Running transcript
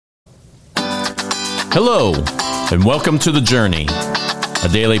Hello, and welcome to The Journey, a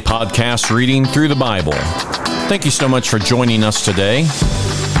daily podcast reading through the Bible. Thank you so much for joining us today.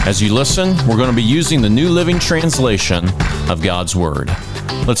 As you listen, we're going to be using the New Living Translation of God's Word.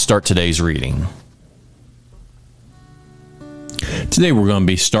 Let's start today's reading. Today we're going to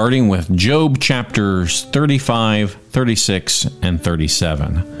be starting with Job chapters 35, 36, and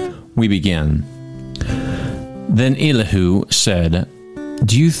 37. We begin. Then Elihu said,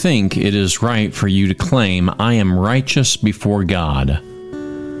 "Do you think it is right for you to claim, 'I am righteous before God'?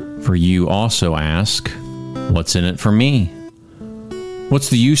 For you also ask, 'What's in it for me? What's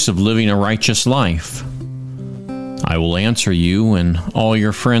the use of living a righteous life?' I will answer you and all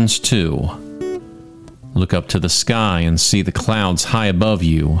your friends too. Look up to the sky and see the clouds high above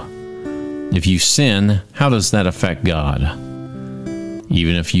you. If you sin, how does that affect God?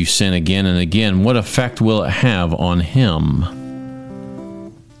 Even if you sin again and again, what effect will it have on Him?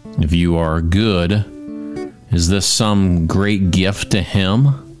 If you are good, is this some great gift to Him?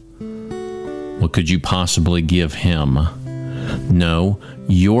 What could you possibly give Him? No,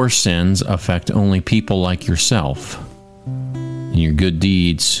 your sins affect only people like yourself, and your good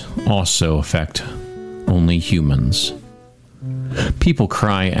deeds also affect only humans. People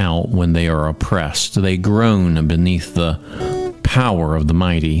cry out when they are oppressed. They groan beneath the power of the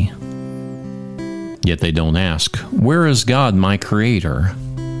mighty. Yet they don't ask, 'Where is God, my Creator?'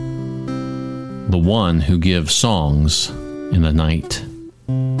 The one who gives songs in the night.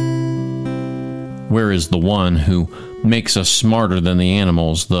 Where is the one who makes us smarter than the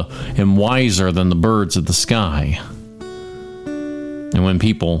animals, and wiser than the birds of the sky?" And when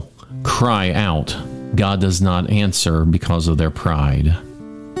people cry out, God does not answer because of their pride.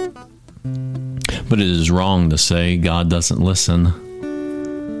 But it is wrong to say God doesn't listen,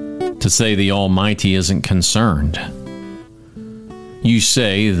 to say the Almighty isn't concerned. You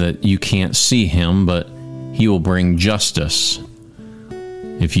say that you can't see Him, but He will bring justice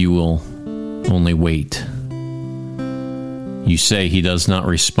if you will only wait. You say He does not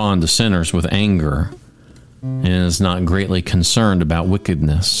respond to sinners with anger and is not greatly concerned about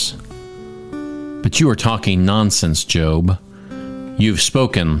wickedness. But you are talking nonsense, Job. You've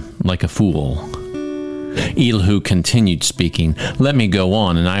spoken like a fool. Elihu continued speaking, "Let me go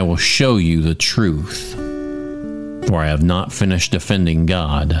on, and I will show you the truth. For I have not finished defending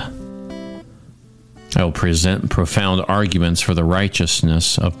God. I will present profound arguments for the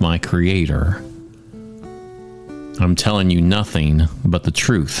righteousness of my Creator. I'm telling you nothing but the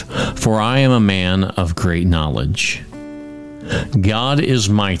truth, for I am a man of great knowledge. God is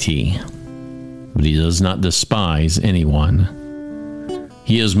mighty, but He does not despise anyone.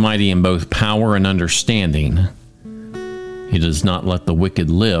 He is mighty in both power and understanding. He does not let the wicked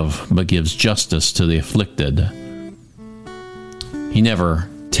live, but gives justice to the afflicted. He never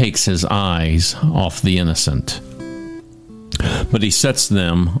takes His eyes off the innocent, but He sets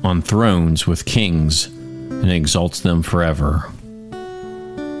them on thrones with kings and exalts them forever.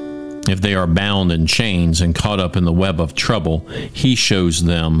 If they are bound in chains and caught up in the web of trouble, He shows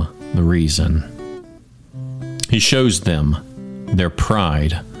them the reason. He shows them their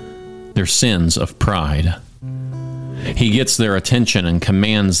pride, their sins of pride. He gets their attention and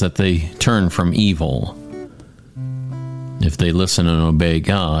commands that they turn from evil. If they listen and obey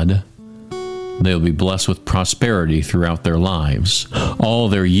God, they will be blessed with prosperity throughout their lives. All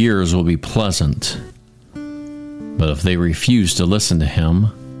their years will be pleasant. But if they refuse to listen to Him,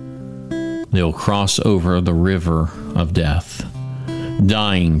 they will cross over the river of death,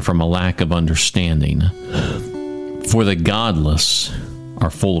 dying from a lack of understanding. For the godless are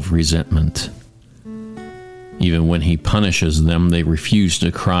full of resentment. Even when He punishes them, they refuse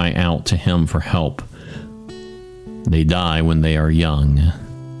to cry out to Him for help. They die when they are young,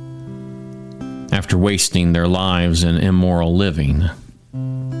 after wasting their lives in immoral living.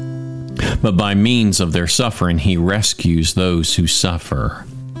 But by means of their suffering, He rescues those who suffer,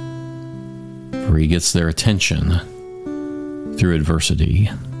 for He gets their attention through adversity.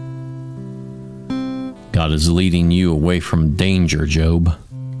 God is leading you away from danger, Job,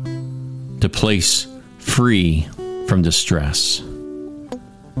 to place free from distress.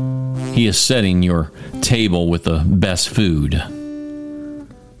 He is setting your table with the best food,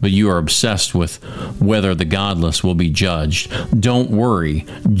 but you are obsessed with whether the godless will be judged. Don't worry,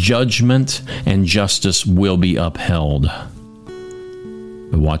 judgment and justice will be upheld.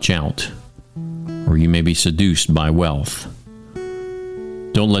 But watch out, or you may be seduced by wealth.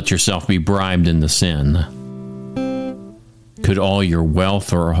 Don't let yourself be bribed into sin. Could all your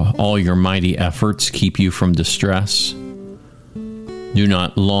wealth or all your mighty efforts keep you from distress? Do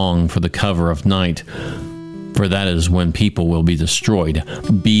not long for the cover of night, for that is when people will be destroyed.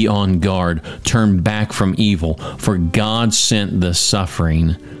 Be on guard. Turn back from evil, for God sent this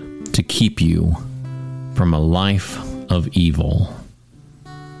suffering to keep you from a life of evil.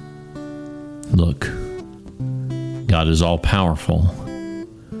 Look, God is all-powerful.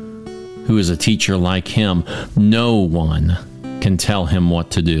 Who is a teacher like him? No one can tell him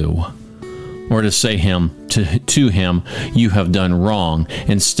what to do, or to say to him, you have done wrong.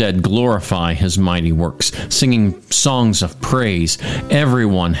 Instead, glorify his mighty works, singing songs of praise.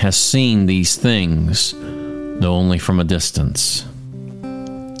 Everyone has seen these things, though only from a distance.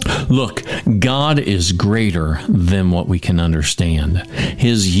 Look, God is greater than what we can understand.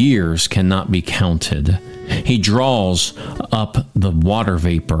 His years cannot be counted. He draws up the water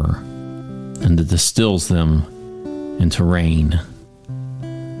vapor and distills them into rain.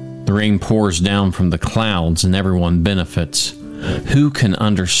 The rain pours down from the clouds and everyone benefits. Who can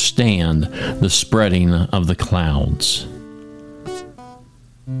understand the spreading of the clouds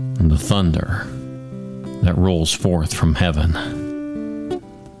and the thunder that rolls forth from heaven?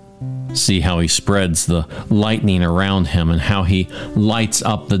 See how he spreads the lightning around him and how he lights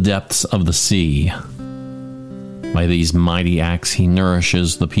up the depths of the sea. By these mighty acts he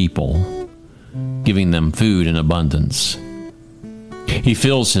nourishes the people, giving them food in abundance. He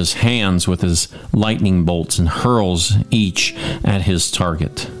fills his hands with his lightning bolts and hurls each at his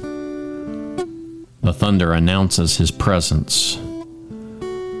target. The thunder announces his presence.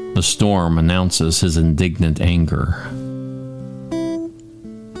 The storm announces his indignant anger.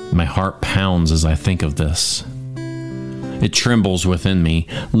 My heart pounds as I think of this. It trembles within me.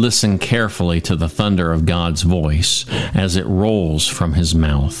 Listen carefully to the thunder of God's voice as it rolls from his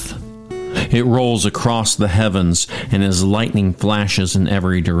mouth. It rolls across the heavens, and his lightning flashes in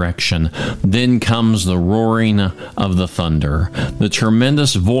every direction. Then comes the roaring of the thunder, the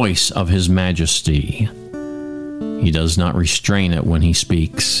tremendous voice of his majesty. He does not restrain it when he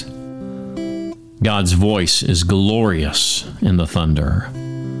speaks. God's voice is glorious in the thunder.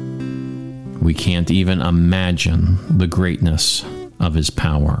 We can't even imagine the greatness of his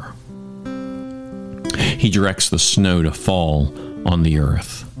power. He directs the snow to fall on the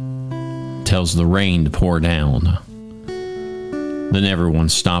earth, tells the rain to pour down. Then everyone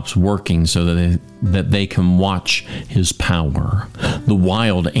stops working so that they can watch his power. The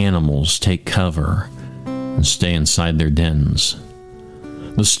wild animals take cover and stay inside their dens.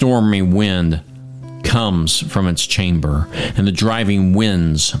 The stormy wind comes from its chamber, and the driving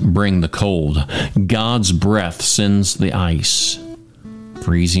winds bring the cold. God's breath sends the ice,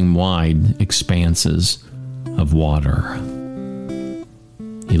 freezing wide expanses of water.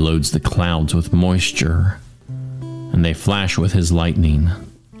 He loads the clouds with moisture, and they flash with his lightning.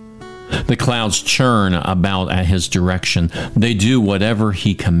 The clouds churn about at his direction. They do whatever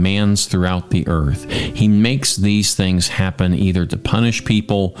he commands throughout the earth. He makes these things happen either to punish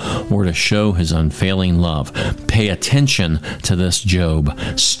people or to show his unfailing love. Pay attention to this, Job.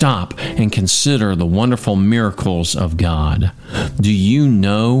 Stop and consider the wonderful miracles of God. Do you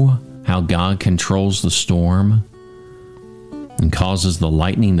know how God controls the storm and causes the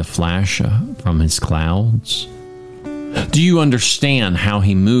lightning to flash from his clouds? Do you understand how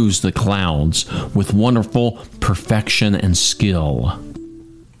he moves the clouds with wonderful perfection and skill?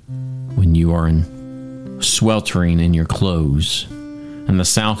 When you are sweltering in your clothes and the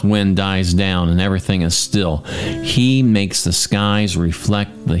south wind dies down and everything is still, he makes the skies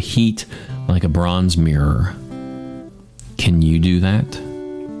reflect the heat like a bronze mirror. Can you do that?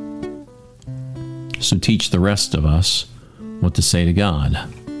 So teach the rest of us what to say to God.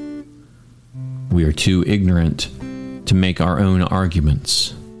 We are too ignorant to make our own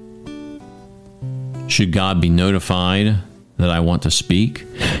arguments. Should God be notified that I want to speak?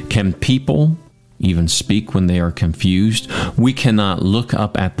 Can people even speak when they are confused? We cannot look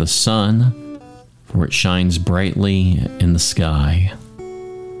up at the sun, for it shines brightly in the sky.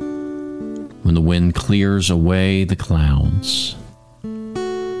 When the wind clears away the clouds,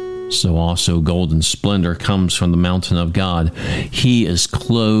 so also golden splendor comes from the mountain of God. He is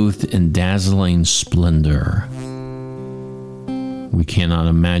clothed in dazzling splendor. We cannot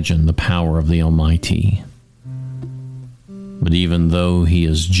imagine the power of the Almighty. But even though he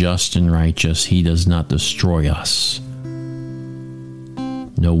is just and righteous, he does not destroy us.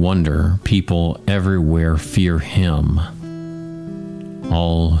 No wonder people everywhere fear him.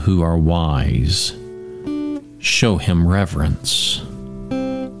 All who are wise show him reverence.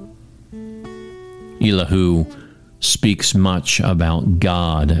 Elihu speaks much about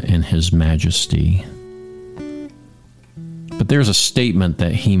God and his majesty. But there's a statement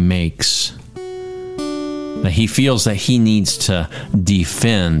that he makes, that he feels that he needs to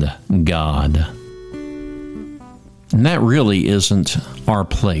defend God. And that really isn't our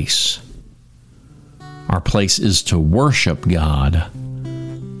place. Our place is to worship God,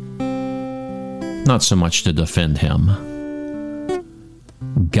 not so much to defend Him.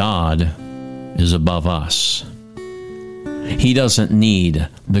 God is above us. He doesn't need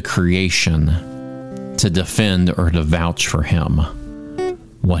the creation to defend or to vouch for Him.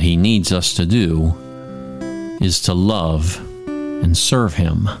 What He needs us to do is to love and serve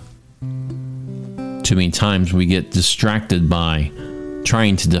Him. Too many times we get distracted by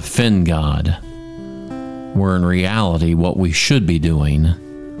trying to defend God, where in reality what we should be doing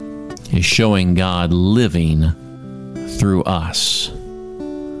is showing God living through us.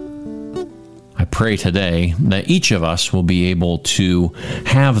 I pray today that each of us will be able to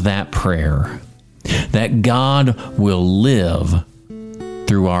have that prayer, that God will live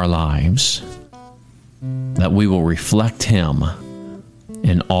through our lives, that we will reflect Him,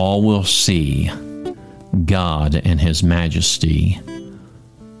 and all will see God and His majesty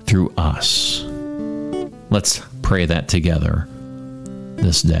through us. Let's pray that together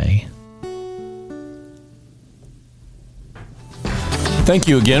this day. Thank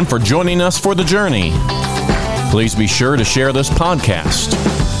you again for joining us for the journey. Please be sure to share this podcast.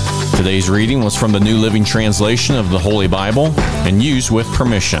 Today's reading was from the New Living Translation of the Holy Bible and used with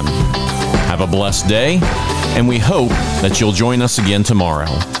permission. Have a blessed day, and we hope that you'll join us again tomorrow.